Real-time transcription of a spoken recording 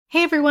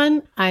Hey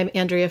everyone, I'm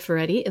Andrea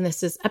Ferretti, and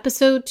this is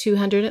episode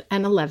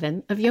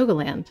 211 of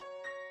Yogaland.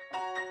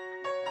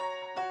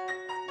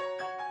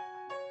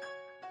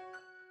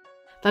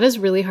 That is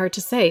really hard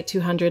to say,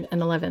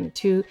 211.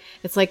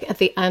 It's like at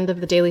the end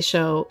of The Daily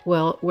Show,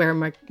 where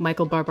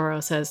Michael Barbaro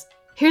says,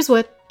 here's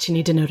what you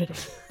need to know today.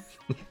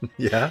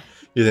 Yeah?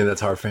 You think that's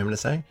hard for him to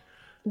say?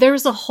 There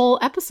was a whole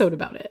episode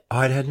about it. Oh,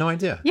 I had no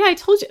idea. Yeah, I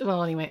told you.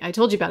 Well, anyway, I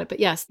told you about it.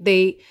 But yes,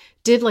 they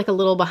did like a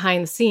little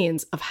behind the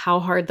scenes of how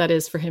hard that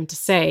is for him to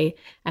say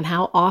and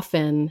how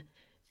often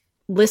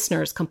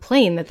listeners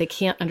complain that they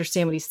can't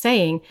understand what he's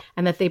saying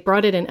and that they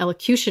brought in an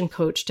elocution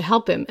coach to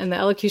help him. And the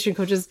elocution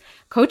coach is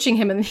coaching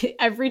him. And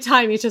every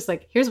time he's just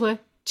like, here's what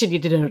you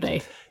need to know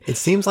today. It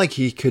seems like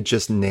he could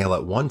just nail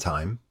it one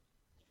time.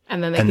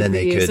 And then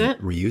they could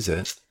reuse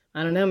it.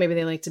 I don't know. Maybe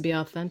they like to be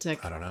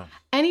authentic. I don't know.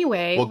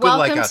 Anyway, well, good luck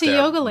welcome out to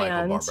there,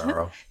 Yogaland. Michael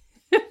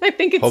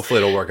Barbaro. Hopefully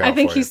it'll work out. I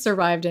think for he you.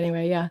 survived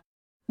anyway. Yeah.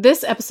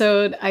 This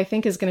episode, I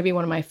think, is going to be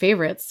one of my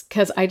favorites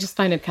because I just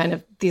find it kind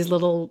of these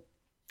little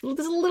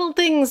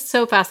things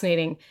so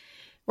fascinating.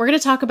 We're going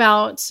to talk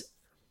about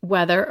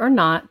whether or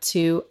not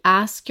to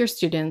ask your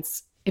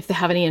students if they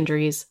have any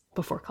injuries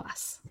before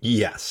class.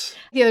 Yes.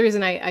 The other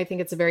reason I think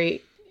it's a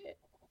very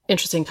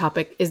interesting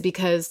topic is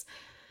because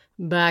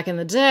back in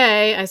the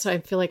day, I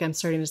feel like I'm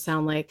starting to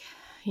sound like,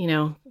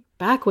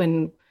 back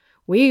when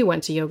we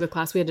went to yoga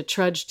class, we had to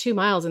trudge 2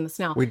 miles in the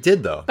snow. We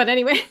did, though. But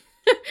anyway,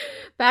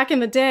 back in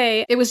the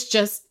day, it was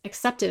just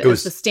accepted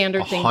as the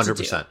standard thing 100%.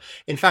 To do.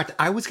 In fact,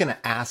 I was going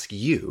to ask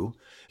you,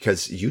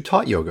 because you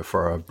taught yoga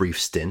for a brief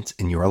stint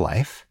in your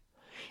life,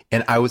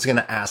 and I was going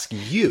to ask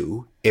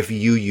you if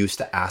you used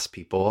to ask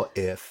people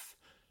if,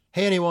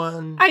 hey,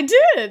 anyone? I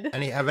did.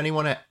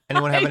 Anyone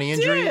have any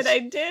injuries? I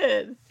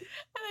did.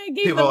 And I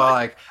people are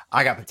like,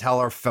 I got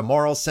patellar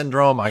femoral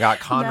syndrome. I got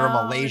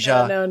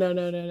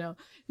chondromalacia.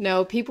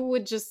 No, people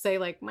would just say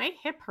like, my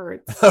hip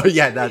hurts. Oh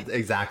yeah, that's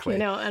exactly.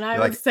 And I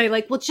would say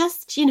like, well,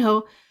 just,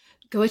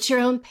 go at your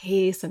own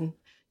pace. And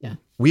yeah.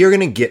 We are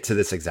going to get to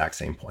this exact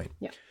same point.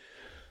 Yeah.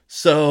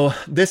 So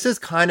this has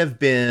kind of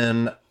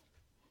been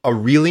a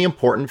really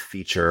important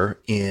feature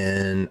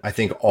in, I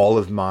think, all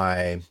of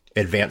my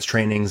advanced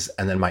trainings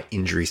and then my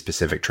injury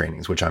specific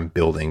trainings, which I'm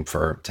building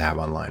to have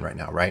online right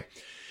now. Right.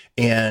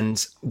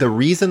 And the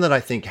reason that I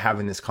think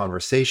having this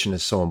conversation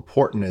is so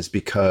important is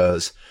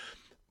because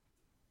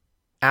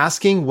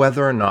asking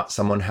whether or not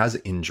someone has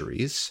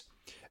injuries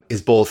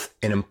is both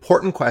an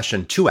important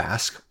question to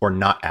ask or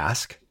not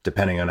ask,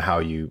 depending on how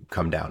you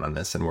come down on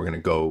this. And I'm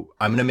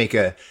going to make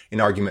an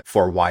argument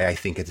for why I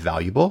think it's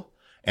valuable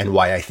and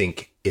why I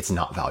think it's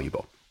not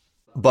valuable.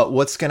 But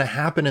what's going to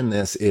happen in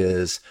this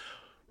is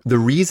the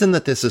reason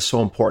that this is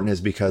so important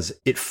is because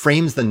it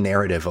frames the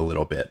narrative a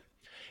little bit.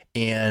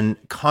 And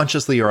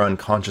consciously or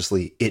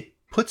unconsciously, it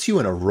puts you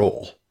in a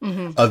role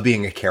of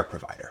being a care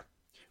provider,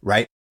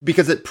 right?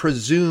 Because it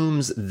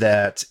presumes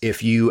that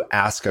if you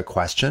ask a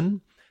question,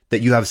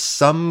 that you have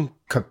some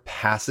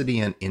capacity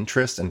and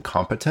interest and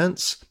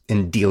competence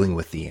in dealing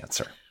with the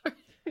answer,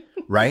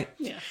 right?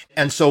 Yeah.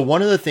 And so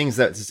one of the things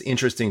that's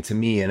interesting to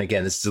me, and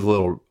again, this is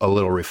a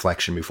little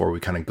reflection before we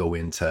kind of go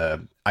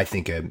into, I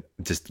think,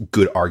 just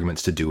good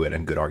arguments to do it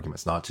and good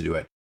arguments not to do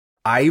it.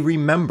 I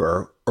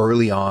remember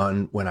early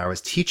on when I was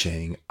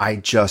teaching, I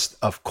just,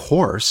 of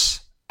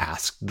course,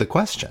 asked the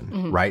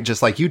question, right?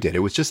 Just like you did. It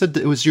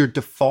was your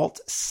default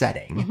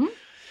setting.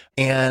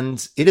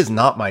 And it is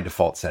not my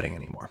default setting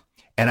anymore.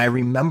 And I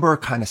remember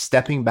kind of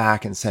stepping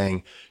back and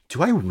saying,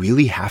 do I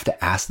really have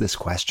to ask this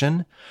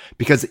question?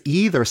 Because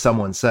either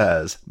someone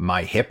says,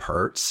 my hip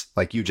hurts,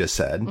 like you just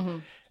said,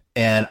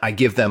 and I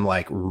give them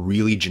like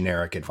really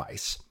generic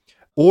advice,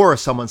 or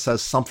someone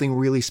says something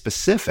really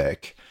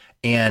specific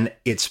and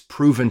it's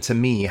proven to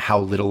me how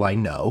little I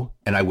know,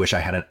 and I wish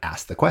I hadn't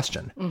asked the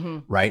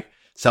question, right?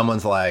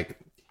 Someone's like,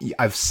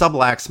 I've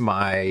subluxed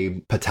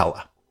my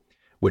patella,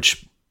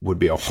 which would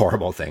be a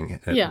horrible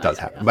thing. It does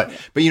happen. But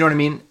you know what I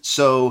mean?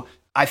 So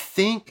I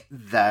think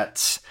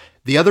that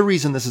the other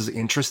reason this is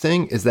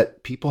interesting is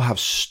that people have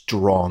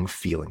strong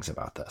feelings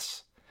about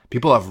this.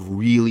 People have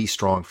really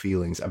strong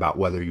feelings about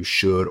whether you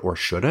should or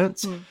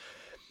shouldn't.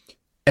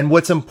 And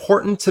what's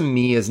important to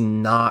me is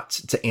not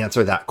to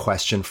answer that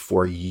question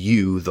for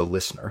you, the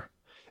listener,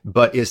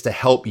 but is to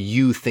help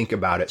you think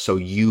about it so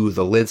you,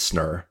 the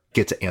listener,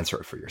 get to answer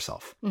it for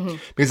yourself.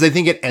 Because I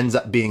think it ends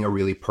up being a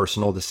really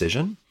personal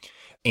decision.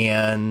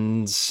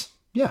 And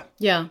yeah.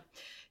 Yeah.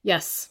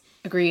 Yes.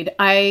 Agreed.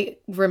 I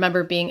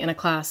remember being in a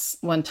class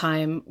one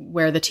time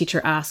where the teacher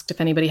asked if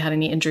anybody had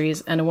any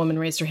injuries, and a woman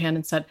raised her hand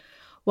and said,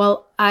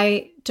 well,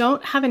 I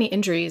don't have any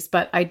injuries,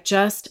 but I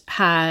just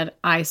had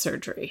eye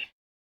surgery.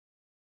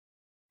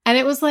 And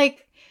it was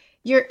like,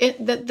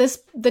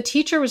 the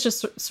teacher was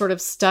just sort of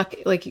stuck,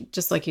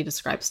 just like you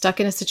described, stuck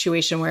in a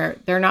situation where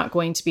they're not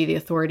going to be the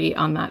authority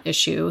on that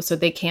issue. So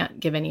they can't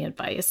give any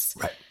advice.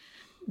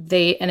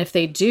 Right. And if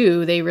they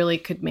do, they really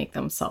could make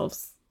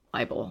themselves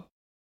liable.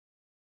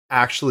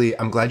 Actually,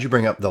 I'm glad you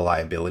bring up the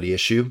liability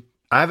issue.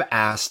 I've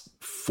asked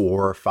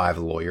 4 or 5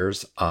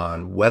 lawyers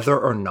on whether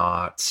or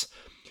not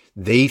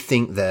they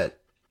think that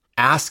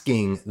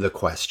asking the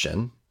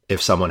question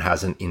if someone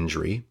has an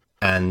injury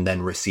and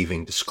then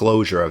receiving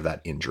disclosure of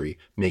that injury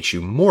makes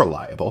you more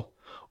liable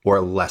or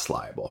less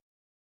liable.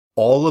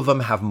 All of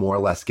them have more or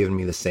less given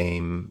me the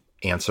same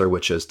answer,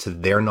 which is to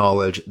their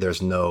knowledge,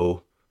 there's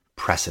no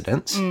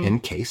precedent in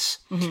case.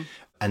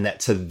 And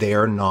that to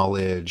their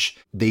knowledge,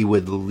 they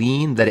would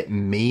lean that it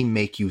may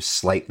make you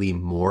slightly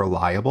more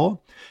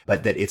liable,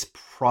 but that it's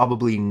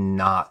probably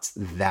not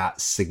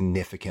that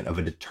significant of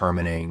a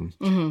determining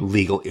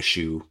legal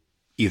issue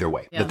either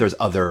way, that there's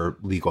other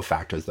legal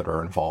factors that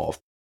are involved.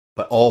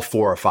 But all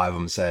 4 or 5 of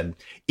them said,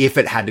 if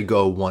it had to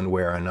go one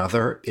way or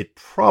another, it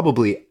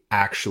probably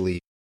actually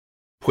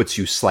puts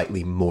you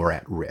slightly more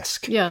at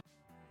risk. Yeah.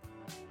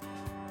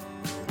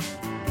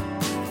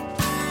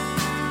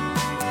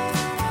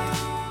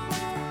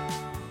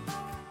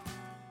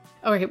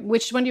 Okay,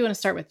 which one do you want to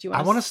start with? Do you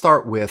want I want to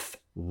start with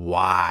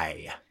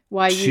why.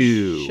 Why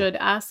you should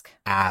ask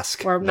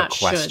or the not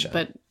question. should,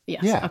 but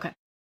yes. Yeah.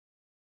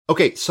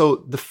 Okay, so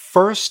the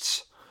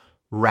first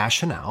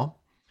rationale,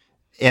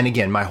 and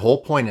again, my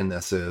whole point in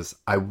this is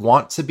I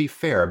want to be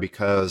fair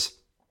because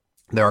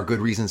there are good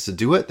reasons to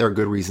do it. There are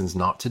good reasons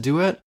not to do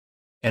it.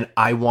 And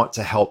I want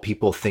to help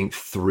people think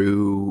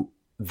through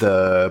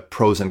the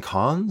pros and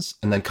cons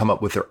and then come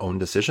up with their own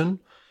decision.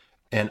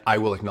 And I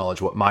will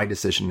acknowledge what my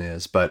decision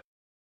is. But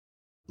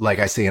like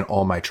I say in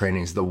all my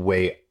trainings, the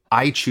way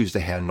I choose to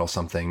handle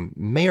something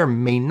may or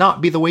may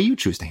not be the way you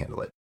choose to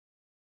handle it.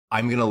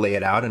 I'm going to lay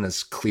it out in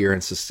as clear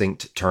and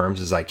succinct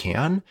terms as I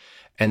can.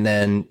 And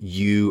then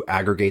you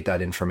aggregate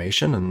that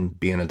information and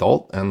be an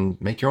adult and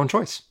make your own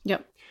choice.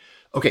 Yep.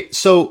 Okay,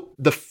 so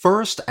the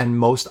first and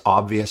most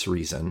obvious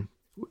reason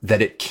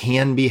that it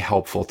can be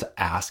helpful to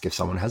ask if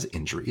someone has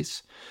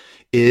injuries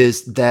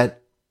is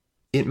that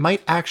it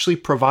might actually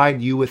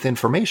provide you with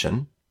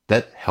information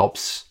that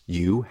helps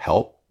you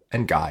help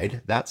and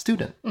guide that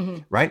student,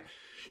 right?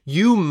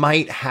 You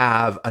might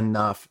have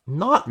enough,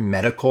 not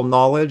medical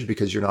knowledge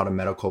because you're not a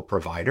medical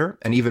provider,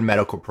 and even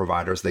medical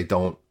providers, they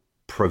don't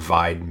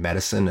provide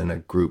medicine in a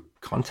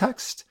group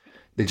context.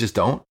 They just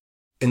don't,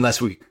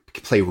 unless we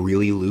play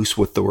really loose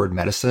with the word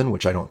medicine,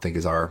 which I don't think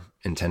is our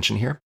intention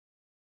here.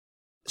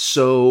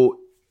 So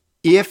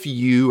if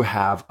you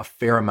have a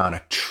fair amount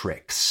of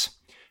tricks,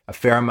 a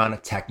fair amount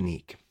of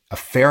technique, a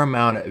fair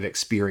amount of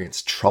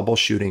experience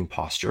troubleshooting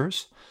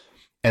postures,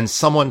 and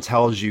someone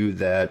tells you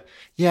that,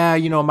 yeah,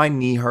 you know, my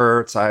knee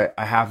hurts, I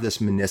have this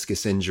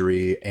meniscus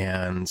injury,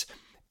 and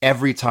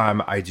every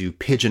time I do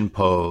pigeon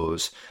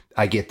pose,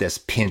 I get this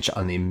pinch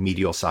on the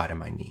medial side of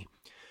my knee.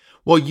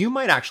 Well, you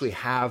might actually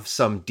have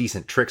some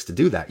decent tricks to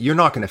do that. You're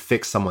not going to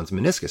fix someone's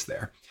meniscus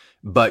there,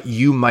 but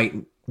you might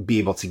be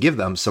able to give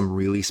them some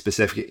really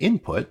specific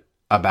input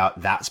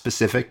about that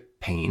specific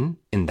pain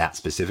in that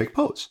specific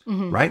pose,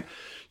 right?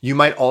 You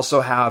might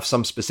also have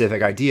some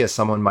specific ideas.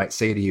 Someone might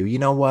say to you, you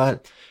know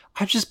what?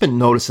 I've just been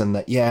noticing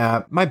that,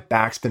 yeah, my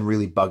back's been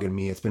really bugging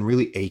me. It's been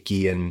really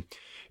achy. And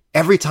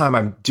every time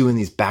I'm doing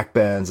these back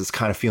bends, it's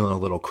kind of feeling a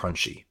little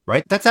crunchy,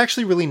 right? That's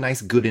actually really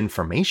nice, good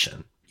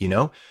information, you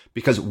know,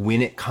 because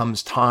when it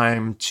comes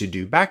time to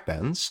do back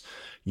bends,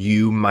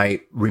 you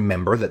might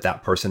remember that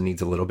that person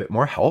needs a little bit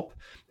more help.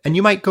 And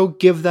you might go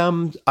give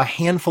them a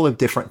handful of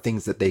different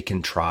things that they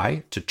can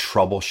try to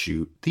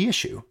troubleshoot the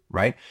issue,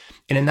 right?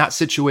 And in that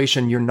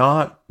situation, you're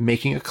not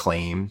making a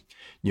claim.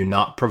 You're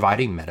not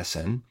providing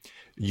medicine.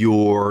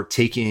 You're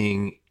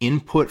taking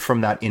input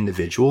from that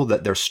individual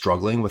that they're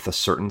struggling with a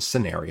certain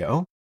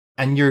scenario,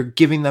 and you're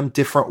giving them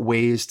different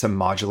ways to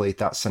modulate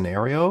that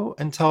scenario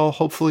until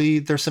hopefully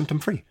they're symptom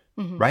free,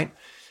 right?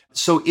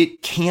 So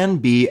it can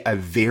be a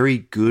very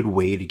good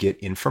way to get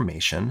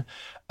information,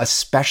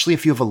 especially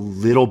if you have a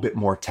little bit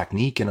more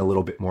technique and a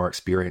little bit more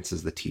experience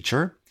as the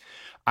teacher.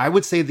 I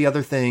would say the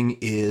other thing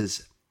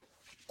is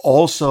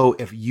also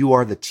if you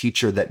are the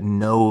teacher that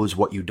knows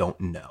what you don't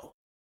know,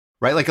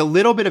 right? Like a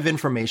little bit of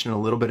information,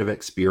 a little bit of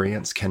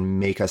experience can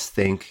make us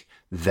think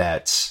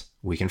that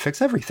we can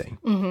fix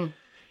everything.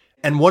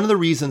 And one of the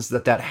reasons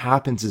that that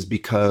happens is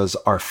because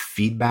our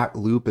feedback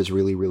loop is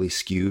really, really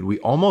skewed. We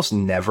almost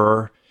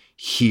never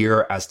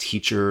hear as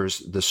teachers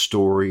the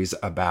stories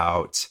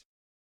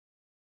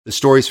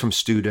from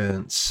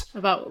students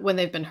about when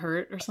they've been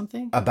hurt or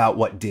something, about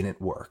what didn't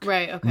work.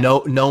 Right. Okay.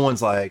 No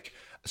one's like,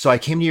 so I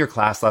came to your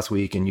class last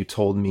week and you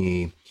told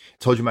you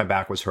my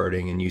back was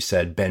hurting and you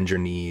said, bend your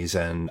knees.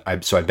 And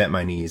so I bent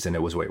my knees and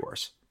it was way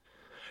worse.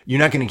 You're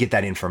not going to get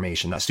that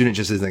information. That student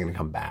just isn't going to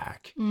come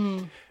back.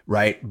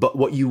 Right. But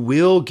what you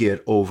will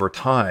get over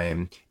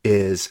time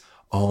is,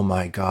 oh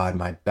my God,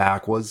 my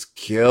back was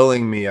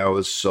killing me. I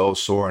was so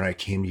sore and I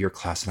came to your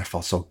class and I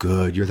felt so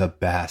good. You're the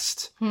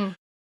best. And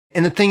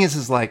the thing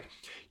is like,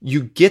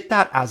 you get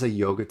that as a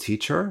yoga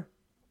teacher,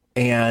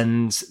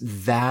 and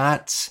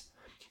that,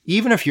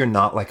 even if you're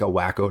not like a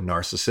wacko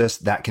narcissist,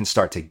 that can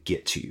start to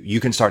get to you. You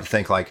can start to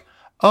think like,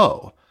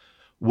 oh,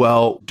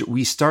 well,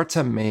 we start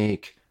to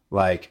make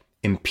like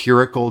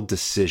empirical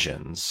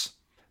decisions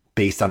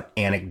based on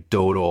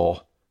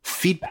anecdotal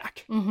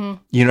feedback. You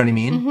know what I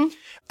mean?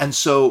 And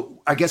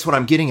so I guess what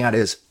I'm getting at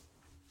is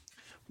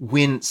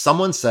when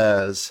someone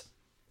says,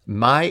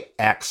 my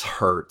X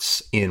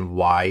hurts in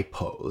Y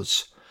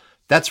pose,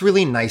 that's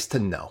really nice to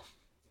know.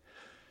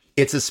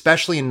 It's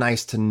especially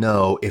nice to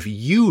know if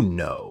you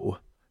know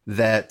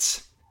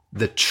that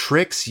the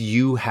tricks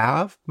you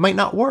have might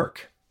not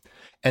work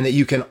and that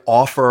you can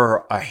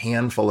offer a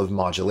handful of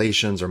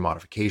modulations or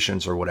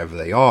modifications or whatever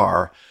they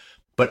are,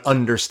 but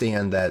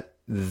understand that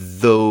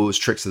those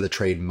tricks of the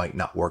trade might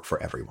not work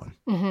for everyone,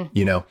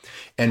 you know?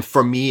 And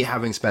for me,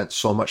 having spent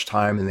so much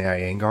time in the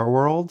Iyengar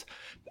world,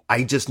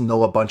 I just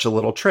know a bunch of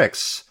little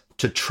tricks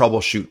to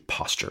troubleshoot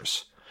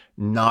postures,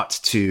 not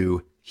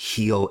to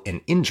heal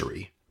an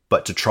injury,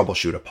 but to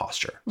troubleshoot a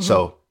posture.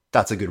 So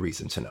that's a good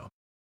reason to know.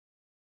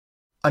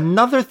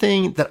 Another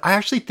thing that I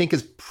actually think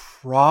is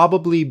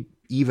probably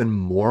even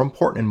more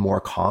important and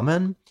more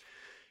common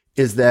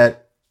is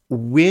that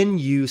when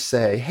you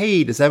say,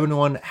 hey, does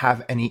everyone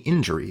have any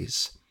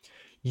injuries?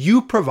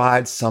 You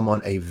provide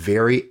someone a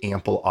very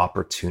ample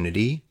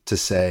opportunity to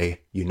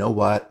say, you know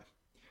what?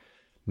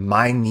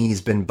 My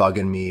knee's been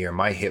bugging me, or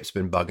my hip's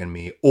been bugging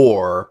me,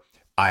 or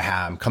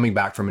I'm coming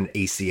back from an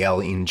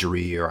ACL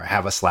injury, or I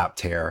have a slap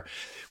tear.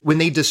 When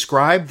they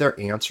describe their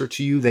answer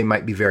to you, they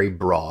might be very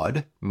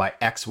broad. My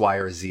X, Y,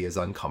 or Z is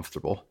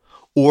uncomfortable.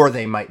 Or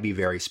they might be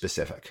very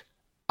specific.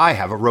 I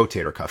have a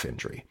rotator cuff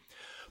injury.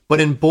 But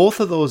in both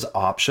of those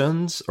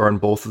options, or in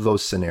both of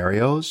those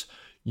scenarios,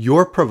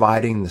 you're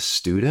providing the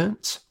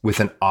student with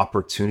an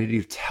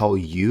opportunity to tell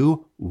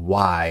you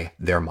why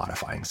they're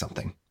modifying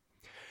something,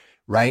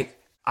 right?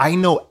 I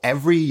know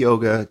every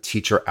yoga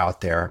teacher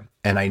out there,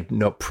 and I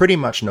pretty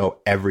much know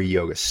every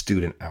yoga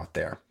student out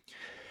there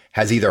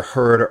has either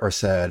heard or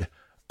said,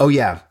 oh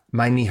yeah,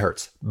 my knee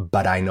hurts,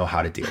 but I know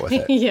how to deal with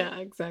it. Yeah,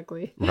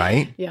 exactly.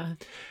 Right? Yeah.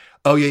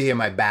 Oh yeah,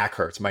 my back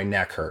hurts, my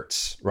neck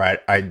hurts, right?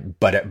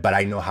 But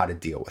I know how to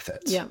deal with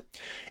it. Yeah.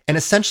 And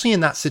essentially in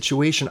that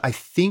situation, I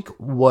think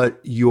what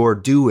you're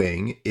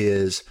doing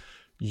is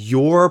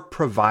you're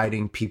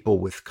providing people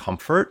with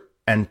comfort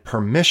and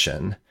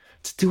permission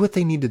to do what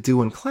they need to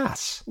do in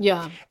class.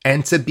 Yeah.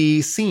 And to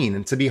be seen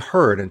and to be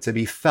heard and to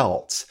be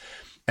felt.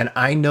 And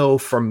I know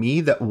for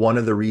me that one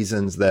of the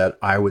reasons that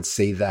I would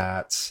say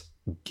that,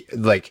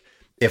 like,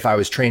 if I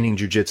was training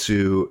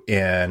jujitsu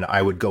and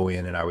I would go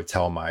in and I would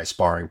tell my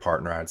sparring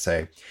partner, I'd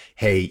say,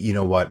 hey, you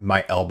know what?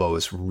 My elbow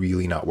is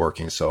really not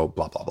working. So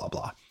blah, blah, blah,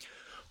 blah.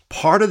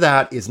 Part of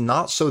that is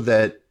not so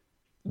that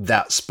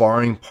that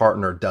sparring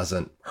partner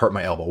doesn't hurt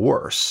my elbow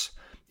worse.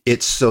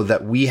 It's so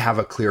that we have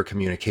a clear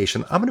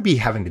communication. I'm going to be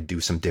having to do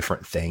some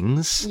different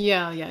things.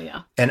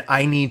 Yeah. And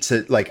I need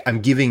to, like,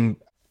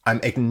 I'm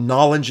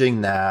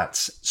acknowledging that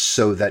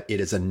so that it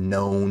is a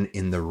known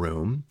in the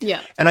room.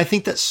 Yeah. And I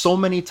think that so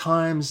many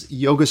times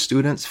yoga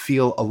students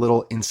feel a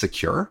little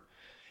insecure.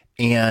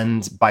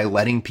 And by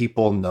letting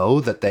people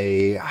know that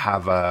they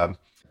have a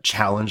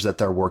challenge that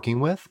they're working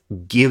with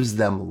gives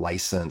them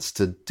license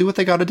to do what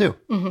they got to do.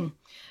 Mm-hmm.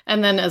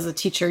 And then as a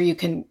teacher, you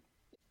can,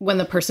 when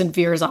the person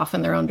veers off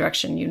in their own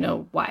direction, you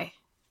know why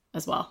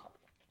as well.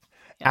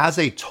 Yeah. As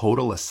a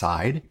total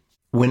aside,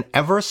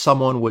 whenever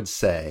someone would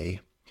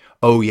say,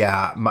 oh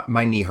yeah,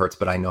 my knee hurts,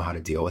 but I know how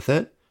to deal with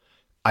it,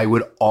 I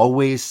would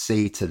always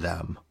say to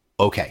them,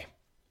 okay,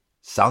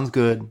 sounds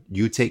good.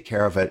 You take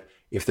care of it.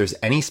 If there's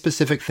any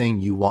specific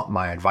thing you want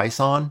my advice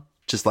on,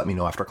 just let me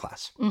know after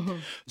class. Mm-hmm.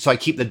 So I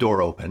keep the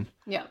door open.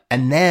 Yeah.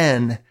 And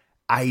then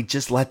I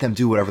just let them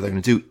do whatever they're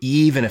going to do,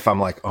 even if I'm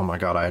like, oh my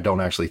God, I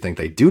don't actually think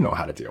they do know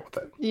how to deal with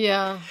it.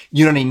 Yeah.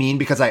 You know what I mean?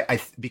 Because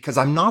because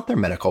I'm not their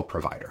medical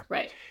provider.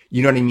 Right.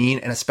 You know what I mean?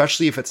 And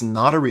especially if it's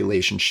not a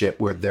relationship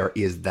where there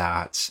is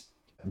that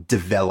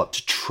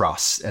developed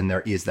trust and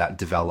there is that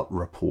developed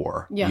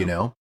rapport, you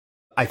know?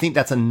 I think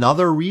that's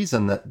another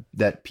reason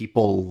that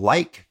people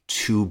like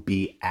to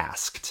be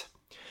asked,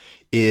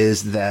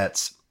 is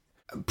that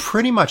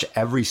pretty much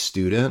every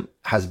student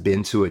has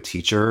been to a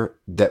teacher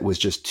that was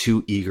just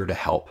too eager to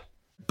help,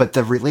 but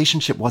the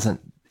relationship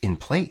wasn't in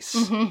place.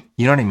 Mm-hmm.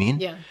 You know what I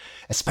mean? Yeah.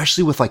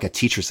 Especially with like a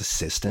teacher's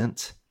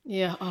assistant.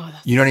 Yeah.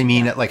 You know what I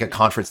mean? At like a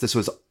conference, this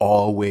was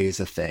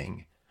always a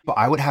thing. But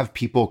I would have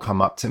people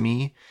come up to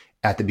me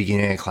at the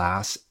beginning of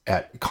class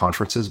at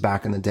conferences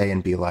back in the day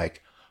and be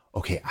like,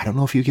 okay, I don't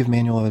know if you give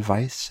manual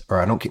advice,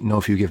 or I don't know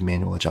if you give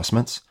manual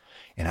adjustments,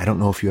 and I don't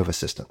know if you have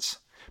assistants,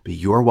 but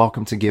you're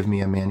welcome to give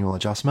me a manual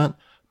adjustment,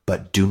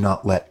 but do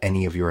not let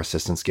any of your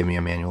assistants give me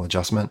a manual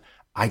adjustment.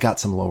 I got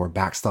some lower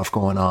back stuff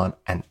going on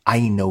and I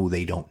know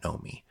they don't know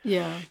me.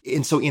 Yeah.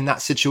 And so in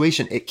that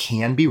situation, it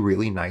can be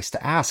really nice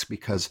to ask,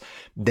 because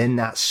then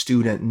that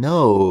student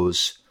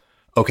knows,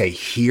 okay,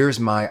 here's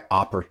my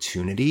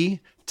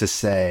opportunity to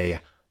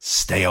say,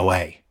 stay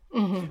away,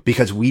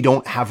 because we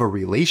don't have a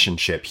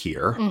relationship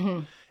here.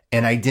 Mm-hmm.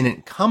 And I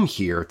didn't come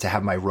here to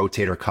have my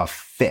rotator cuff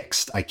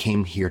fixed. I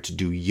came here to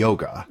do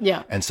yoga.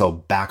 Yeah. And so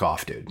back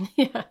off, dude.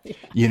 Yeah.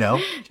 You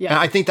know? Yeah. And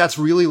I think that's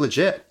really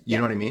legit. You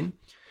know what I mean?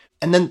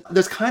 And then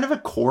there's kind of a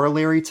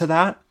corollary to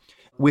that,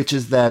 which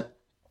is that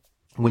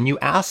when you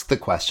ask the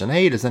question,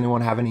 hey, does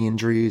anyone have any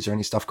injuries or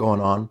any stuff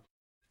going on?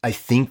 I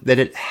think that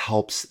it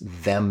helps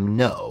them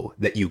know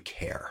that you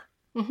care,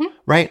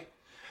 right?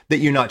 That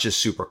you're not just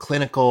super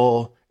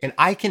clinical And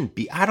I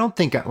don't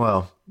think,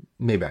 well,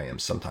 maybe I am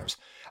sometimes.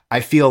 I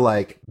feel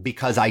like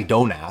because I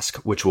don't ask,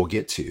 which we'll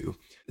get to,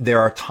 there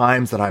are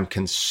times that I'm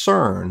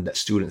concerned that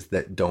students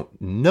that don't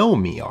know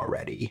me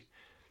already,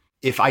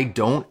 if I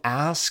don't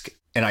ask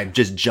and I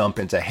just jump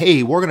into,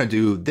 hey, we're going to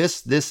do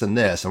this, this, and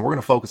this, and we're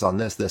going to focus on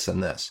this, this,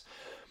 and this.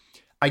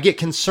 I get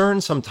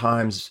concerned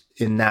sometimes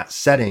in that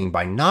setting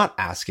by not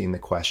asking the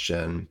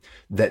question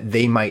that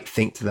they might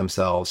think to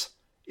themselves,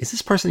 is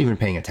this person even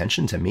paying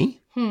attention to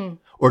me?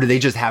 Or do they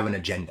just have an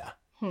agenda?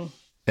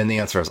 And the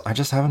answer is, I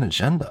just have an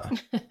agenda.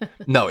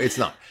 No, it's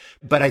not.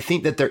 But I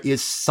think that there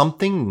is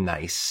something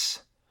nice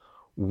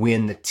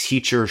when the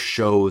teacher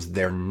shows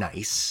they're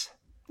nice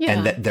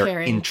and that they're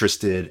caring.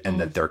 Interested and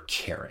that they're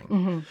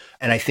caring.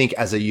 And I think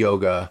as a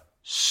yoga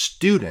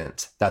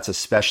student, that's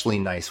especially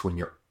nice when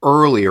you're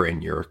earlier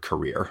in your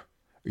career,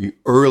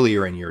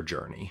 earlier in your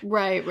journey.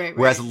 Right.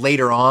 Whereas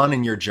later on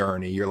in your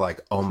journey, you're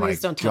like, oh my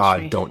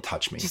God, don't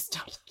touch me. Just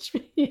don't touch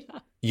me. Yeah.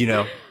 You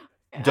know?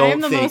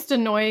 I'm the most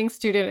annoying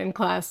student in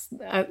class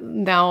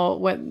now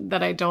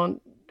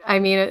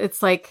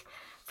it's like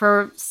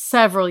for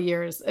several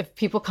years, if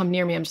people come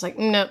near me, I'm just like,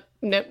 nope,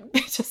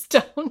 just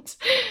don't.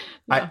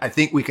 No. I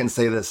think we can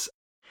say this.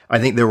 I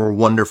think there were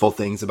wonderful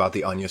things about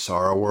the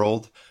Anusara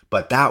world,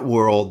 but that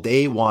world,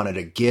 they wanted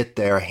to get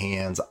their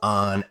hands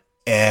on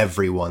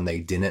everyone they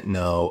didn't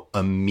know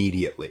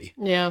immediately.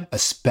 Yeah.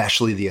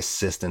 Especially the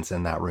assistants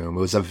in that room.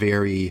 It was a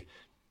very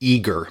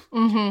eager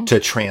to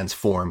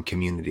transform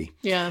community.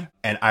 Yeah.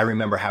 And I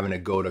remember having to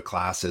go to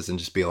classes and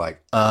just be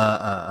like,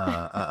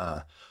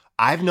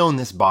 I've known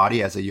this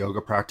body as a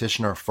yoga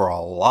practitioner for a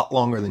lot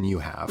longer than you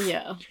have.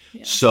 Yeah.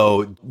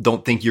 So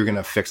don't think you're going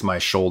to fix my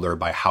shoulder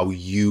by how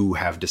you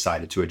have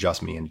decided to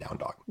adjust me in down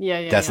dog.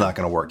 That's not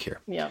going to work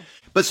here. Yeah.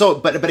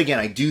 But again,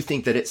 I do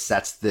think that it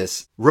sets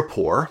this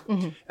rapport,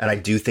 and I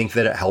do think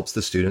that it helps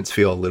the students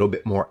feel a little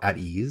bit more at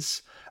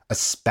ease,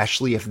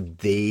 especially if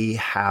they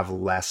have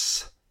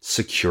less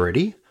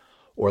security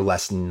or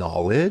less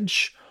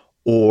knowledge,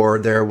 or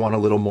they want a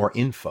little more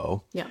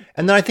info. Yeah.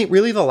 And then I think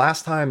really the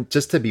last time,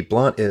 just to be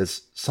blunt,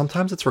 is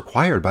sometimes it's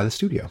required by the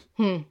studio.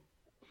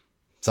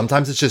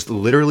 Sometimes it's just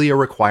literally a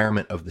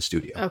requirement of the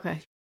studio.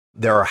 Okay.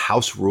 There are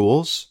house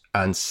rules,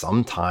 and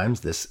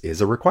sometimes this is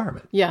a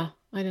requirement. Yeah,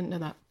 I didn't know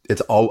that. It's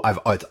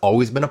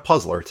always been a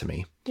puzzler to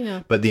me.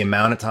 Yeah. But the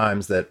amount of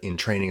times that in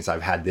trainings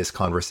I've had this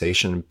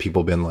conversation,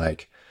 people have been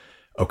like,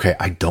 okay,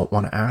 I don't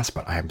want to ask,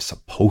 but I am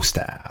supposed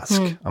to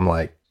ask. I'm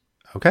like,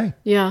 okay.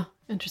 Yeah.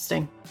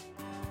 Interesting.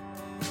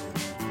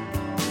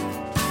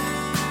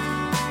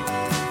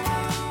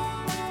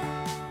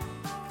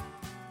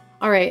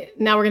 All right.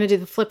 Now we're going to do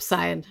the flip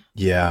side.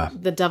 Yeah.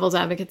 The devil's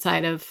advocate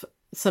side of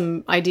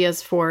some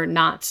ideas for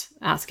not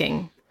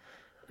asking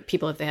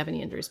people if they have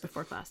any injuries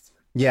before class.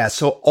 Yeah.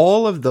 So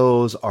all of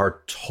those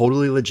are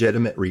totally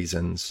legitimate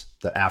reasons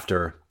that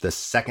after the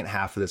second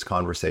half of this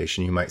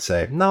conversation, you might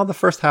say, no, the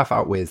first half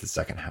outweighs the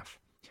second half.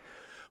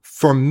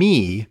 For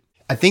me,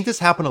 I think this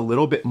happened a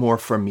little bit more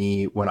for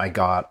me when I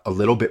got a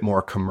little bit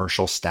more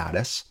commercial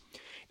status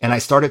and I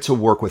started to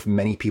work with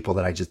many people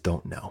that I just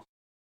don't know.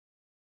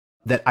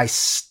 That I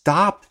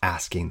stopped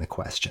asking the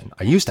question.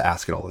 I used to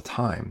ask it all the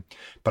time,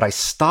 but I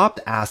stopped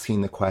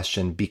asking the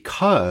question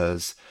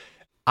because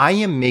I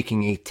am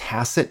making a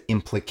tacit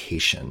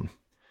implication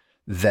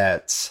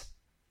that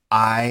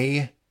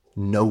I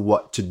know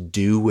what to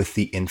do with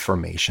the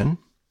information,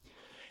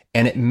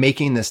 and it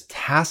making this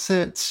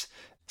tacit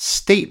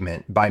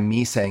statement by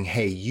me saying,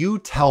 hey, you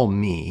tell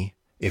me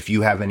if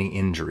you have any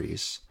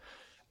injuries,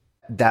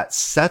 that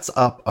sets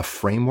up a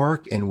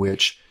framework in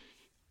which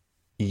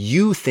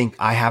you think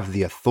I have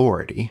the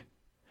authority,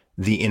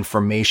 the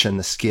information,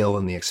 the skill,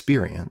 and the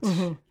experience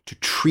to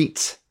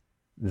treat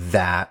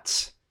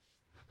that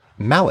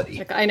malady.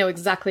 Like I know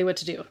exactly what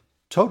to do.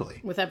 Totally.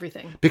 With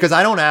everything. Because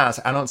I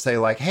don't say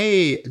like,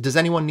 hey, does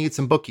anyone need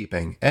some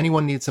bookkeeping?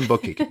 Anyone need some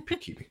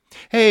bookkeeping?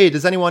 Hey,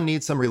 does anyone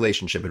need some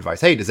relationship advice?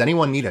 Hey, does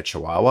anyone need a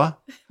chihuahua?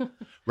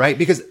 Right?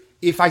 Because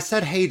if I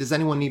said, hey, does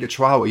anyone need a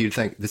chihuahua? You'd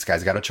think this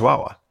guy's got a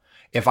chihuahua.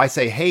 If I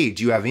say, hey,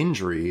 do you have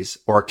injuries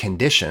or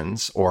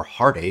conditions or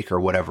heartache or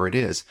whatever it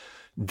is,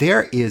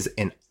 there is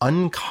an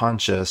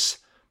unconscious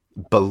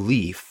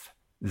belief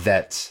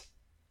that,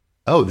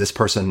 oh, this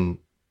person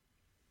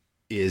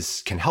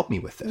can help me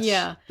with this.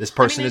 Yeah. This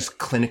person is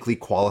clinically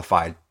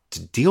qualified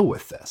to deal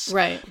with this.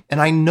 Right.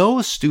 And I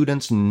know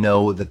students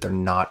know that they're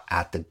not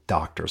at the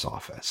doctor's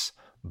office,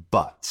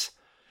 but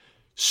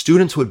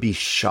students would be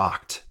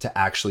shocked to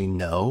actually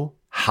know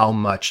how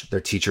much their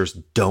teachers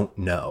don't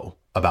know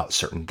about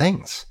certain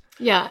things.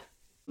 Yeah.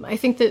 I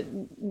think that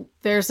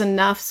there's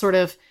enough sort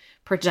of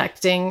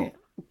projecting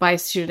by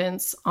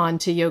students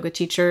onto yoga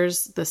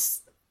teachers,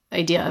 this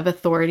idea of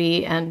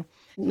authority and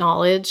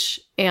knowledge.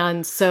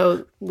 And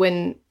so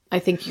when I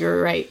think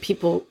you're right,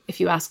 people, if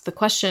you ask the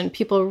question,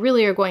 people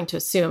really are going to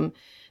assume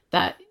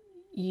that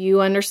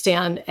you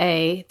understand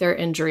A, their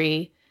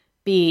injury,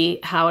 B,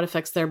 how it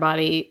affects their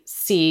body,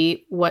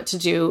 C, what to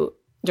do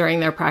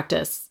during their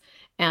practice,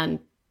 and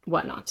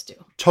what not to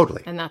do.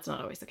 Totally. And that's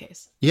not always the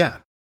case. Yeah.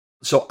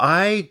 So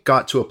I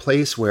got to a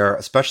place where,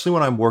 especially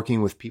when I'm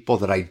working with people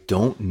that I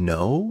don't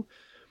know,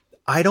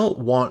 I don't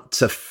want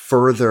to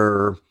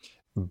further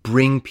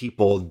bring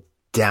people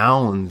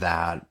down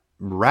that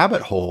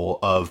rabbit hole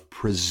of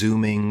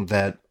presuming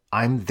that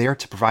I'm there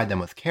to provide them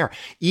with care.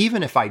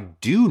 Even if I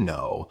do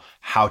know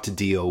how to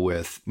deal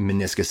with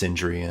meniscus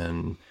injury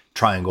in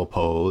triangle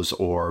pose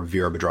or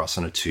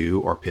Virabhadrasana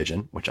 2 or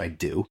pigeon, which I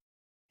do.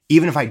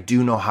 Even if I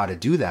do know how to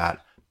do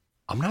that,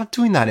 I'm not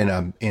doing that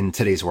in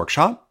today's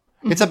workshop.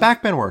 Mm-hmm. It's a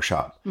backbend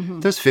workshop.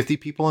 Mm-hmm. There's 50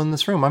 people in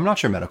this room. I'm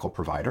not your medical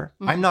provider.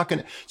 Mm-hmm. I'm not going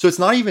to. So it's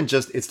not even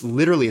just, it's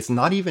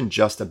not even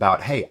just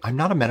about, hey, I'm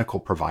not a medical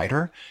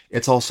provider.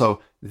 It's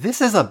also, this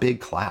is a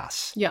big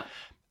class. Yeah.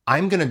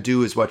 I'm going to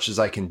do as much as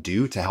I can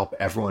do to help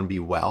everyone be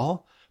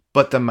well.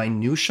 But the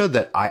minutia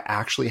that I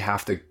actually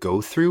have to go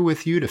through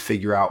with you to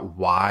figure out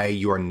why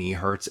your knee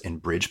hurts in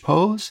bridge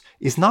pose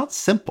is not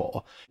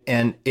simple.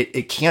 And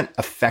it can't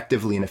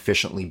effectively and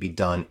efficiently be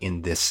done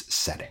in this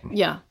setting.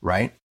 Yeah.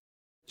 Right?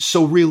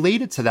 So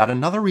related to that,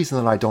 another reason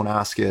that I don't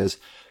ask is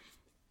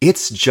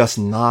it's just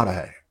not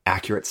an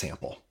accurate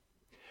sample.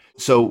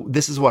 So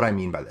this is what I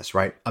mean by this,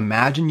 right?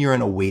 Imagine you're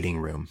in a waiting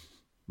room,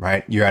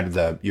 right? You're at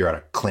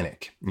a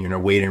clinic. You're in a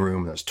waiting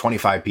room. There's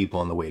 25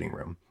 people in the waiting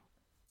room.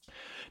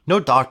 No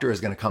doctor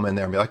is going to come in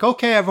there and be like,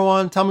 okay,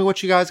 everyone, tell me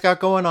what you guys got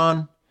going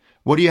on.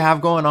 What do you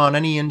have going on?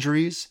 Any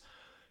injuries?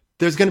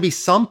 There's going to be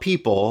some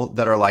people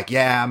that are like,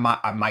 yeah,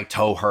 my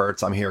toe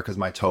hurts. I'm here because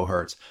my toe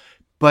hurts.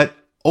 But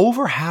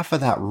over half of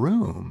that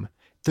room,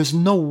 there's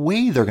no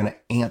way they're going to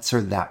answer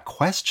that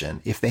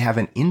question if they have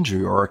an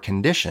injury or a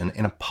condition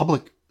in a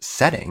public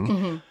setting.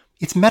 Mm-hmm.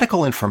 It's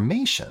medical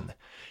information,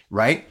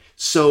 right?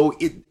 So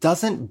it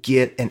doesn't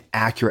get an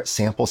accurate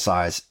sample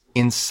size.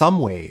 In some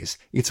ways,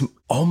 it's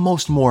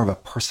almost more of a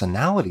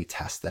personality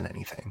test than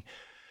anything,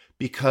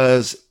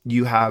 because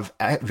you have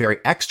very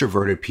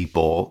extroverted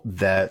people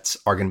that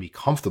are going to be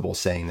comfortable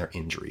saying their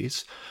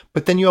injuries,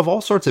 but then you have all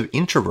sorts of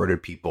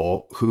introverted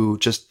people who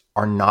just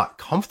are not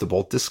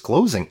comfortable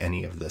disclosing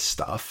any of this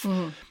stuff.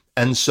 Mm-hmm.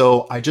 And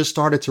so I just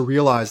started to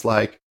realize,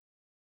 like,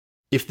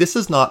 if this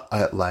is not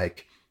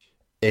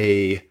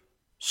a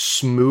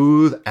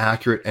smooth,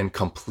 accurate, and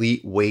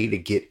complete way to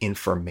get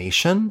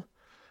information,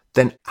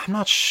 then I'm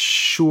not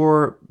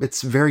sure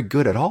it's very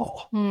good at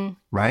all.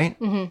 Right?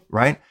 Mm-hmm.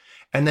 Right?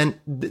 And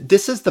then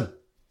this is the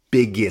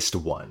biggest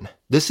one.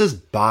 This is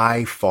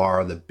by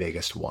far the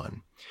biggest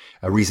one.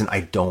 A reason I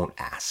don't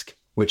ask,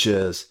 which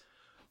is,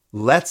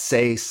 let's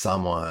say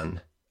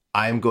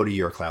I'm go to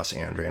your class,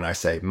 Andrea, and I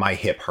say, my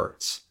hip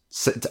hurts.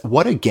 So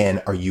what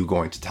again are you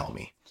going to tell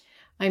me?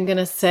 I'm going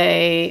to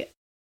say,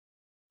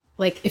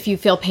 like, if you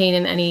feel pain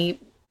in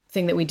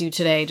anything that we do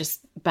today,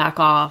 just back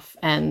off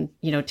and,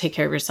 take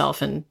care of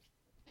yourself and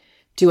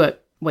do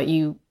what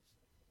you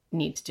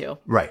need to do.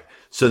 Right.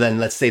 So then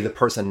let's say the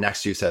person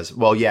next to you says,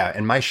 well, yeah,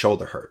 and my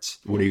shoulder hurts.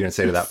 What are you going to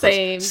say to that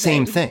person?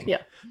 Same thing.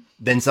 Yeah.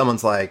 Then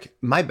someone's like,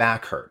 my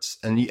back hurts.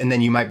 And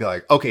then you might be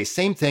like, okay,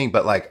 same thing,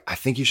 but like, I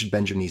think you should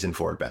bend your knees in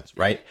forward bends,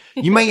 right?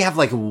 You might have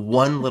like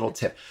one little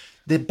tip.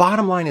 The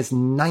bottom line is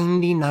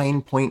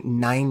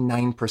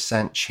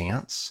 99.99%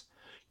 chance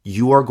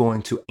you are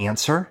going to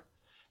answer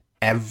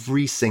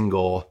every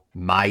single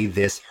my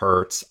this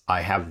hurts,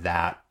 I have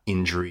that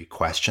injury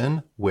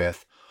question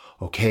with,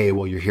 okay,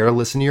 well, you're here to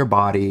listen to your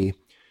body.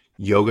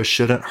 Yoga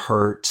shouldn't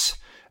hurt.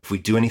 If we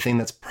do anything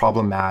that's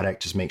problematic,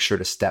 just make sure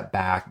to step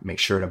back, make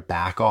sure to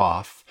back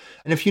off.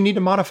 And if you need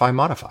to modify.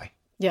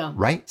 Yeah.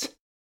 Right?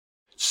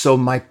 So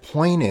my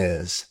point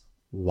is,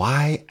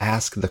 why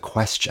ask the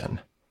question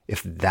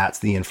if that's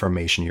the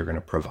information you're going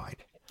to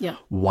provide? Yeah.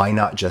 Why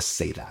not just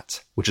say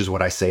that? Which is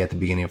what I say at the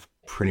beginning of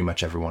pretty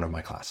much every one of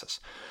my classes.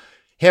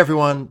 Hey,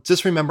 everyone,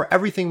 just remember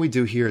everything we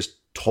do here is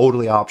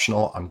totally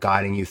optional. I'm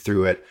guiding you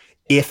through it.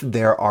 If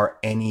there are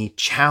any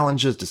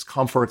challenges,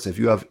 discomforts, if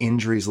you have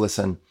injuries,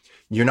 listen,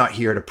 you're not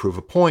here to prove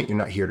a point. You're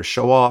not here to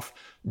show off.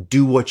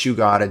 Do what you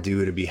got to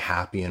do to be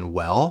happy and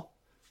well.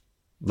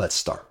 Let's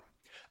start.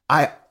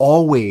 I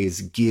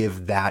always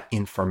give that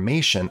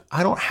information.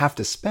 I don't have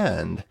to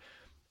spend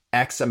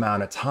X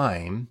amount of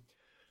time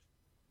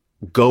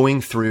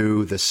going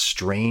through the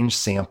strange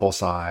sample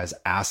size,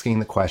 asking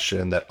the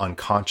question that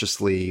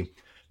unconsciously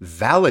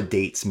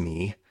validates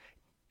me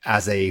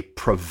as a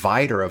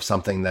provider of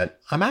something that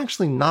I'm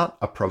actually not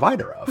a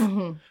provider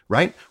of,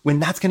 right? When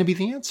that's going to be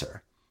the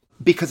answer.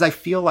 Because I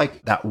feel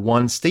like that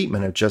one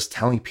statement of just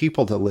telling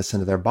people to listen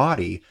to their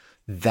body,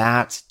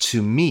 that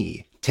to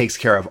me takes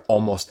care of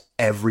almost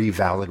every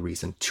valid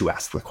reason to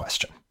ask the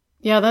question.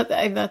 Yeah,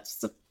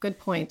 that's a good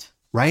point.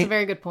 Right? That's a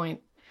very good point.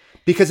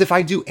 Because if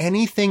I do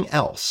anything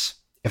else,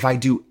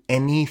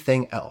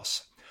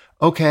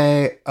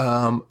 okay,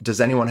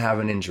 does anyone have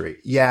an injury?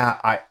 Yeah,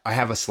 I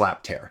have a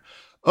slap tear.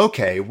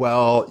 Okay,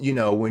 well,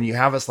 when you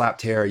have a slap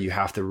tear, you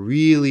have to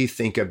really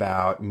think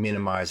about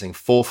minimizing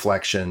full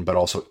flexion, but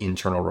also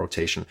internal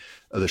rotation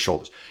of the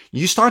shoulders.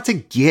 You start to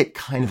get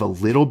kind of a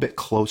little bit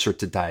closer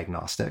to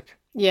diagnostic.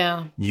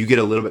 Yeah. You get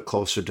a little bit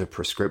closer to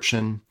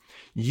prescription.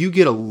 You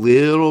get a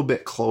little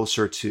bit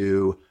closer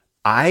to,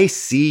 I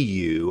see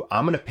you.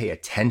 I'm going to pay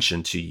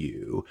attention to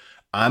you.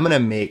 I'm going to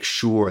make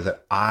sure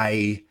that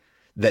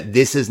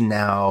this is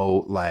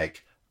now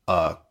like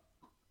a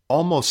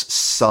almost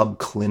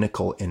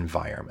subclinical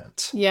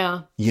environment.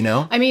 Yeah. You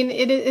know? I mean,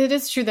 it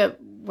is true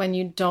that when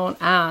you don't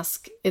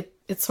ask,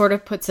 it sort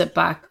of puts it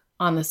back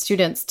on the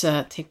students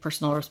to take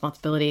personal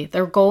responsibility.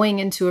 They're going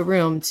into a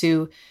room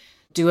to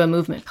do a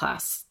movement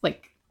class.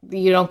 Like,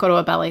 you don't go to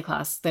a ballet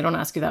class. They don't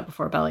ask you that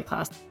before a ballet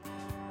class.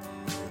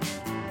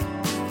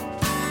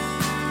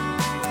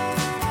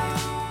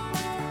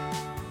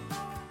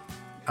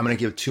 I'm going to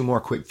give 2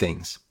 more quick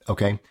things,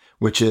 okay?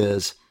 Which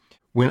is,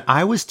 when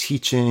I was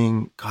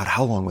teaching, God,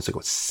 how long was it ago?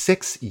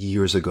 6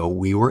 years ago,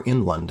 we were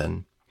in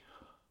London,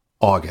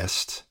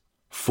 August,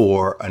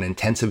 for an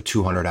intensive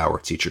 200-hour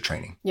teacher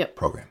training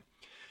program.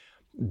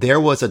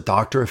 There was a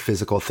doctor of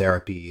physical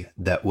therapy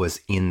that was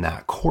in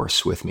that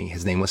course with me.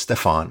 His name was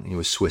Stefan. He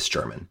was Swiss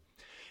German.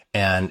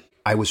 And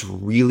I was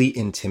really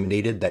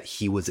intimidated that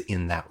he was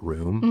in that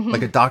room.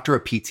 Like a doctor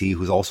of PT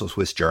who's also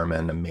Swiss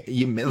German.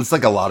 It's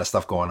like a lot of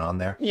stuff going on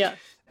there. Yeah.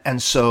 And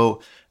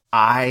so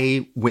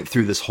I went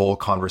through this whole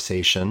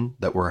conversation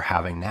that we're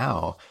having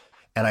now.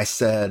 And I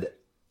said,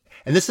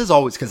 and this is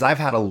always, because I've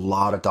had a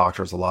lot of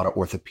doctors, a lot of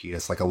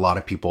orthopedists, like a lot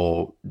of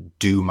people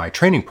do my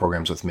training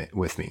programs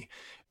with me.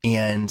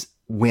 And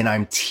when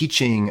I'm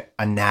teaching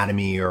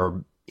anatomy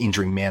or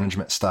injury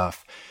management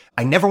stuff,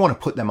 I never want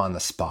to put them on the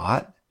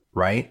spot,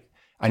 right?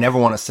 I never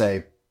want to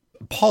say,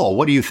 Paul,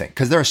 what do you think?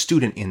 Because they're a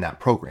student in that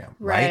program,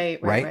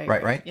 right?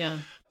 Right. Yeah.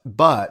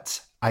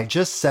 But I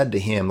just said to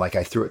him, like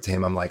I threw it to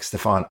him, I'm like,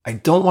 Stefan, I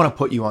don't want to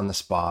put you on the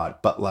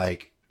spot, but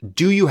like,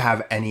 do you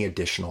have any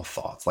additional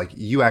thoughts? Like,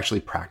 you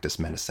actually practice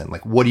medicine.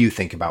 Like, what do you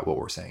think about what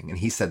we're saying? And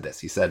he said this.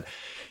 He said,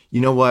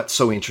 you know what's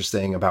so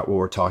interesting about what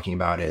we're talking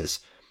about is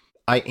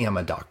I am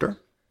a doctor.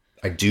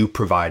 I do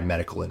provide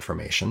medical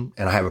information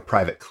and I have a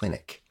private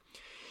clinic.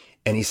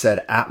 And he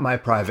said, at my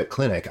private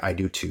clinic, I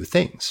do 2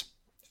 things.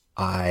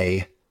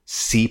 I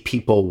see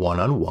people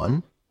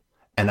one-on-one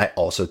and I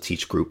also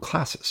teach group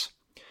classes.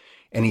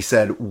 And he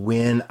said,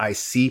 when I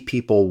see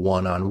people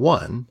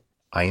one-on-one,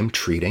 I am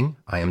treating,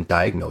 I am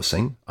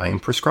diagnosing, I am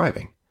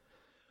prescribing.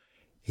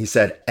 He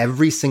said,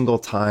 every single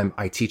time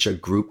I teach a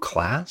group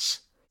class,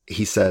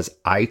 he says,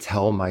 I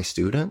tell my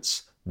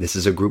students, this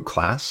is a group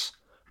class.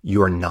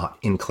 You're not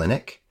in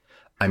clinic.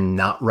 I'm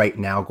not right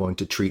now going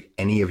to treat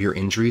any of your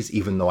injuries,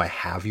 even though I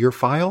have your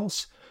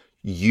files.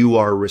 You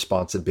are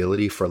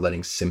responsibility for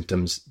letting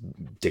symptoms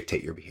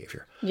dictate your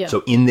behavior. Yeah.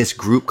 So in this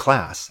group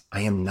class,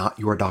 I am not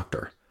your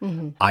doctor.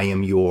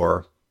 I'm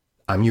your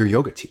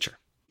yoga teacher.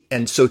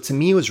 And so to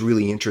me, it was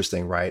really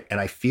interesting, right? And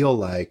I feel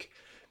like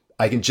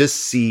I can just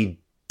see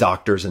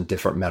doctors and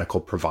different medical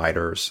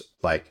providers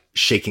like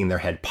shaking their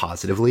head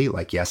positively,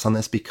 like yes on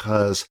this,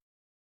 because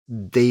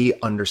they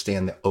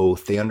understand the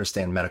oath, they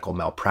understand medical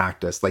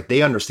malpractice, like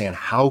they understand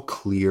how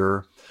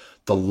clear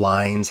the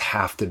lines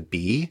have to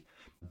be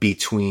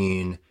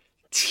between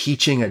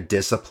teaching a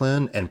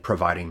discipline and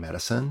providing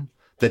medicine,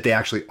 that they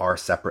actually are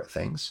separate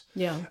things.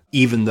 Yeah.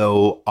 Even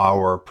though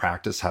our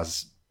practice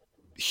has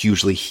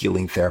hugely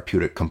healing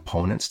therapeutic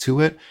components to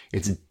it,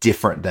 it's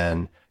different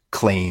than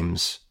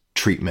claims,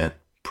 treatment,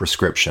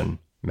 prescription,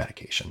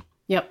 medication.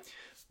 Yep.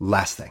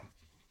 Last thing.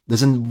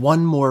 There's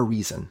one more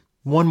reason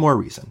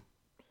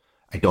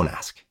I don't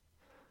ask,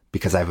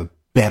 because I have a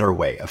better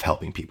way of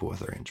helping people with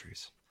their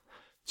injuries.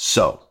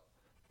 So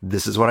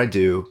this is what I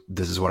do.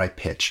 This is what I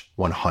pitch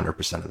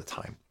 100% of the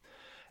time.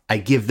 I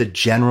give the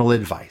general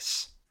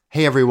advice.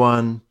 Hey,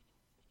 everyone,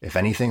 if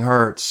anything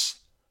hurts,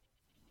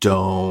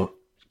 don't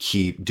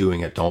keep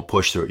doing it. Don't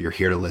push through it. You're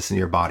here to listen to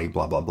your body,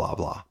 blah, blah, blah,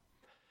 blah.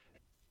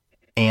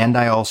 And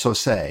I also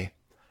say,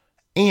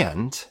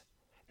 and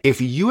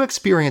if you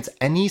experience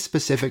any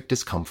specific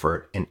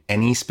discomfort in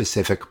any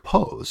specific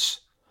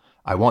pose,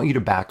 I want you to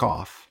back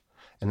off.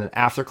 And then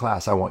after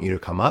class, I want you to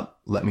come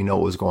up, let me know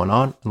what was going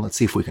on, and let's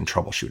see if we can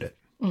troubleshoot it.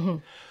 Mm-hmm.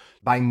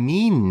 By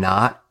me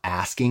not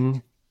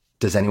asking,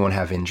 does anyone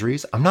have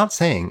injuries? I'm not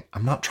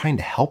trying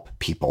to help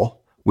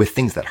people with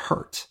things that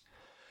hurt.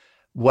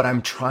 What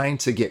I'm trying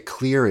to get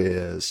clear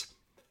is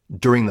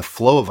during the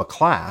flow of a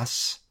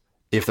class,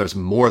 if there's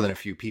more than a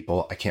few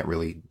people, I can't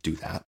really do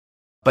that.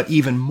 But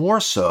even more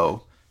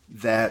so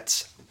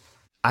that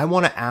I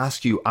want to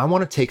ask you, I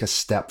want to take a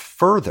step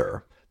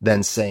further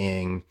than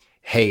saying,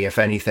 hey, if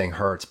anything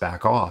hurts,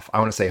 back off. I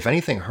want to say, if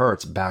anything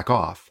hurts, back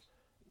off.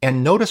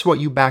 And notice what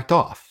you backed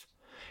off.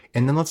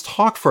 And then let's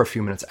talk for a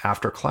few minutes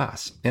after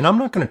class. And I'm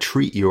not going to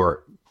treat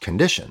your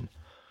condition,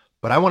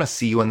 but I want to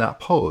see you in that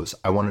pose.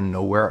 I want to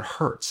know where it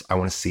hurts. I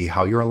want to see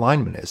how your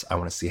alignment is. I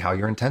want to see how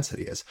your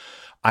intensity is.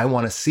 I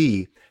want to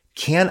see,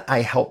 can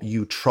I help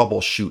you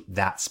troubleshoot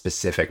that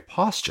specific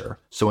posture?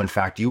 So in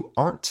fact, you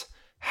aren't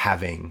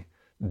having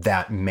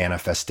that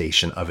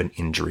manifestation of an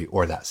injury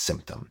or that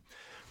symptom,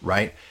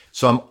 right?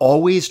 So I'm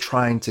always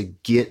trying to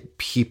get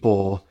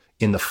people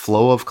in the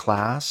flow of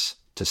class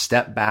to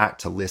step back,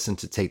 to listen,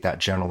 to take that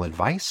general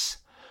advice,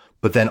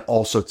 but then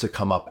also to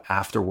come up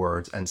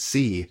afterwards and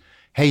see,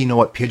 Hey, you know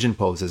what? Pigeon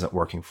pose isn't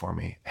working for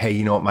me. Hey,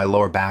 you know what? My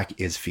lower back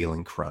is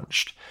feeling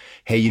crunched.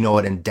 Hey, you know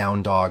what? In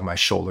down dog, my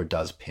shoulder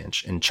does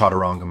pinch. In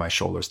chaturanga, my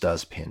shoulders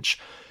does pinch.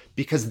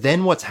 Because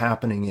then what's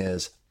happening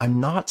is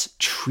I'm not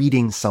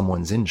treating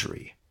someone's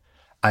injury.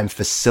 I'm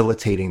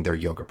facilitating their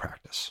yoga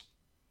practice,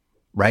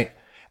 right?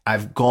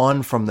 I've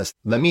gone from this,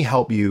 let me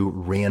help you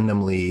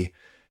randomly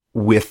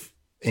with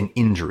an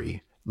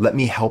injury. Let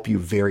me help you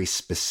very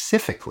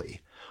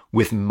specifically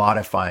with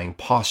modifying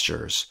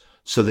postures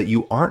so that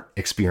you aren't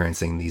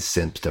experiencing these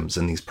symptoms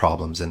and these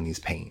problems and these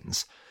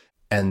pains.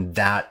 And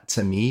that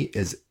to me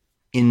is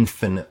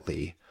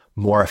infinitely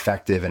more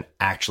effective in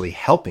actually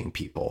helping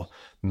people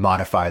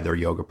modify their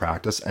yoga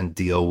practice and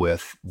deal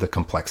with the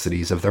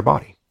complexities of their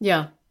body.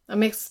 Yeah, that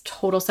makes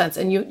total sense.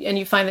 And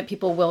you find that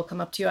people will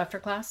come up to you after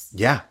class?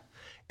 Yeah.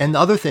 And the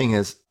other thing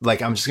is,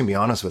 like, I'm just going to be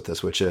honest with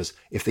this, which is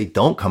if they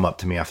don't come up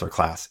to me after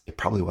class, it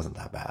probably wasn't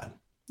that bad.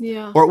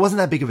 Yeah. Or it wasn't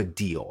that big of a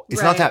deal.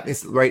 It's not that,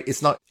 it's right.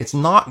 It's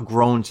not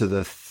grown to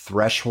the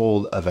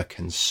threshold of a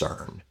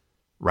concern,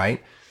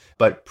 right?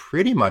 But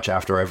pretty much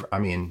after,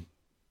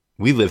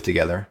 we lived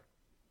together.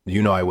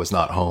 You know, I was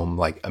not home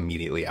like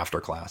immediately after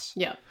class.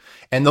 Yeah.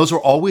 And those were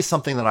always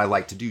something that I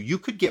like to do. You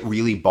could get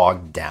really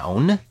bogged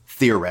down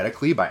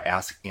theoretically by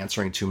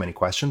answering too many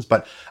questions,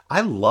 but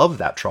I love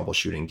that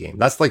troubleshooting game.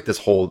 That's like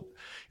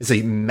it's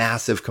a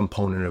massive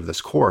component of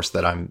this course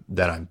that I'm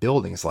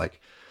building. It's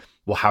like,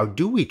 well, how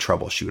do we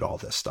troubleshoot all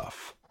this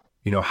stuff?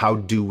 You know, how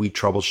do we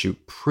troubleshoot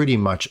pretty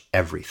much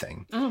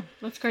everything? Oh,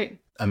 that's great.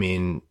 I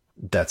mean,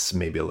 that's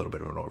maybe a little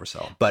bit of an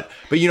oversell, but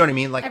you know what I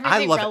mean? Like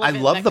I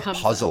love the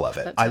puzzle of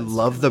it. I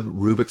love the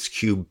Rubik's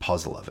Cube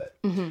puzzle of it.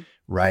 Mm-hmm.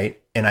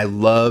 Right. And I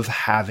love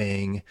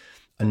having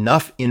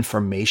enough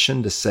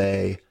information to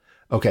say,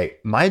 okay,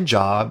 my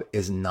job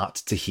is not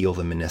to heal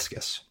the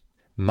meniscus.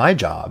 My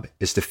job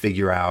is to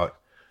figure out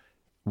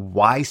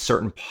why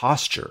certain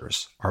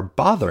postures are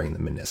bothering the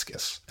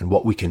meniscus and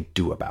what we can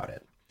do about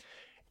it.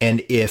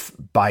 And if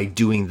by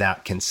doing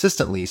that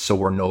consistently, so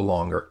we're no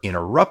longer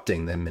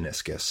interrupting the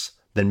meniscus,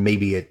 then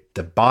maybe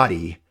the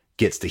body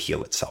gets to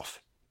heal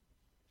itself.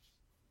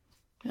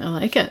 I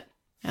like it.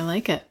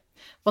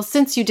 Well,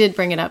 since you did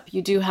bring it up,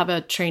 you do have a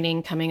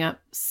training coming up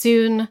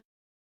soon.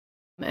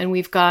 And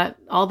we've got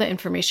all the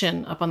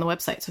information up on the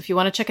website. So if you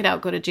want to check it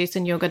out, go to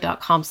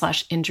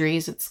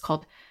jasonyoga.com/injuries. It's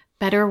called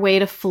Better Way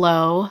to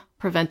Flow,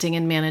 Preventing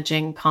and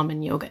Managing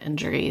Common Yoga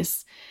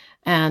Injuries.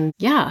 And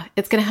yeah,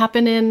 it's going to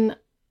happen in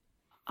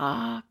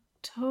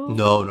October.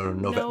 No,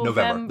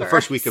 November. The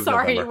first week of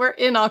November. Sorry, we're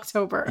in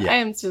October. Yeah. I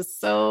am just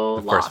so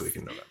lost. The first week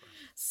of November.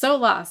 So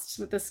lost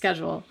with the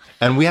schedule.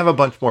 And we have a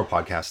bunch more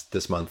podcasts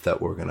this month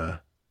that we're going to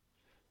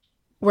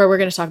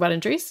talk about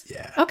injuries?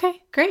 Yeah.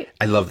 Okay, great.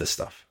 I love this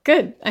stuff.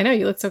 Good. I know,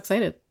 you look so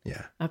excited.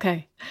 Yeah.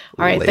 Okay.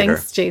 All right. Later.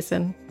 Thanks,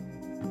 Jason.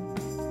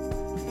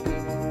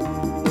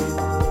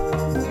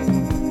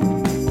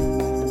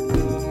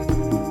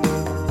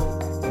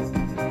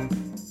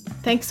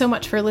 Thanks so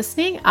much for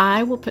listening.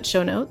 I will put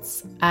show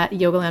notes at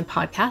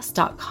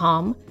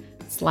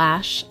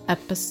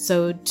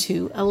yogalandpodcast.com/episode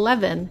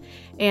 211.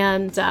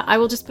 And I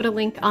will just put a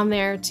link on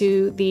there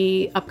to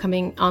the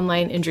upcoming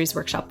online injuries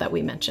workshop that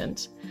we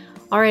mentioned.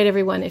 All right,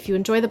 everyone, if you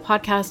enjoy the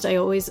podcast, I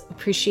always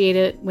appreciate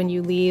it when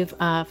you leave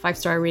a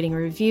 5-star rating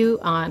or review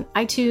on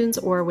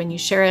iTunes or when you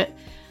share it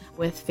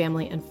with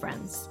family and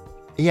friends.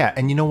 Yeah,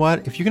 and you know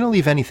what? If you're going to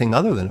leave anything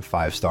other than a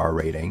 5-star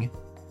rating,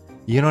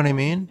 you know what I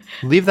mean?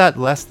 Leave that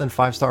less than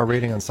 5-star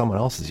rating on someone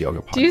else's yoga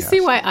podcast. Do you see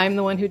why I'm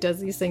the one who does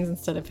these things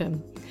instead of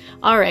him?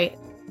 All right.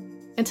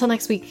 Until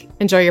next week,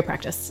 enjoy your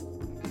practice.